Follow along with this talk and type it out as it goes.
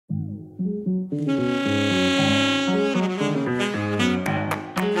Čau,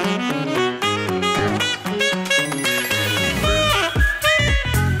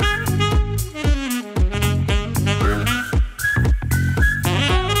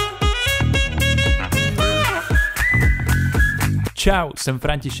 jsem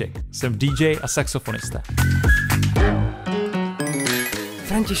František, jsem DJ a saxofonista.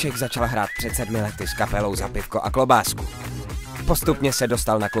 František začal hrát před 7 lety s kapelou Za pivko a klobásku. Postupně se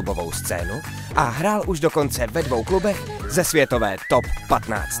dostal na klubovou scénu a hrál už dokonce ve 2 klubech ze světové top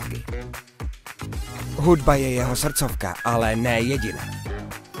 15. Hudba je jeho srdcovka, ale ne jediná.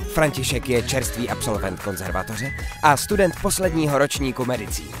 František je čerstvý absolvent konzervatoře a student posledního ročníku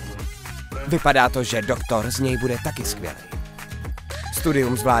medicíny. Vypadá to, že doktor z něj bude taky skvělý.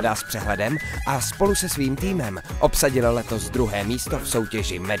 Studium zvládá s přehledem a spolu se svým týmem obsadil letos 2. místo v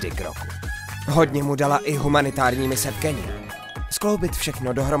soutěži Medic roku. Hodně mu dala i humanitární mise v Keni. Skloubit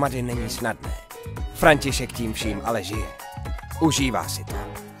všechno dohromady není snadné. František tím vším ale žije. Užívá si to.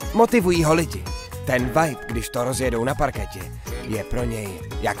 Motivují ho lidi. Ten vibe, když to rozjedou na parketě, je pro něj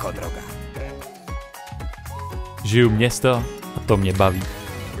jako droga. Žiju město a to mě baví.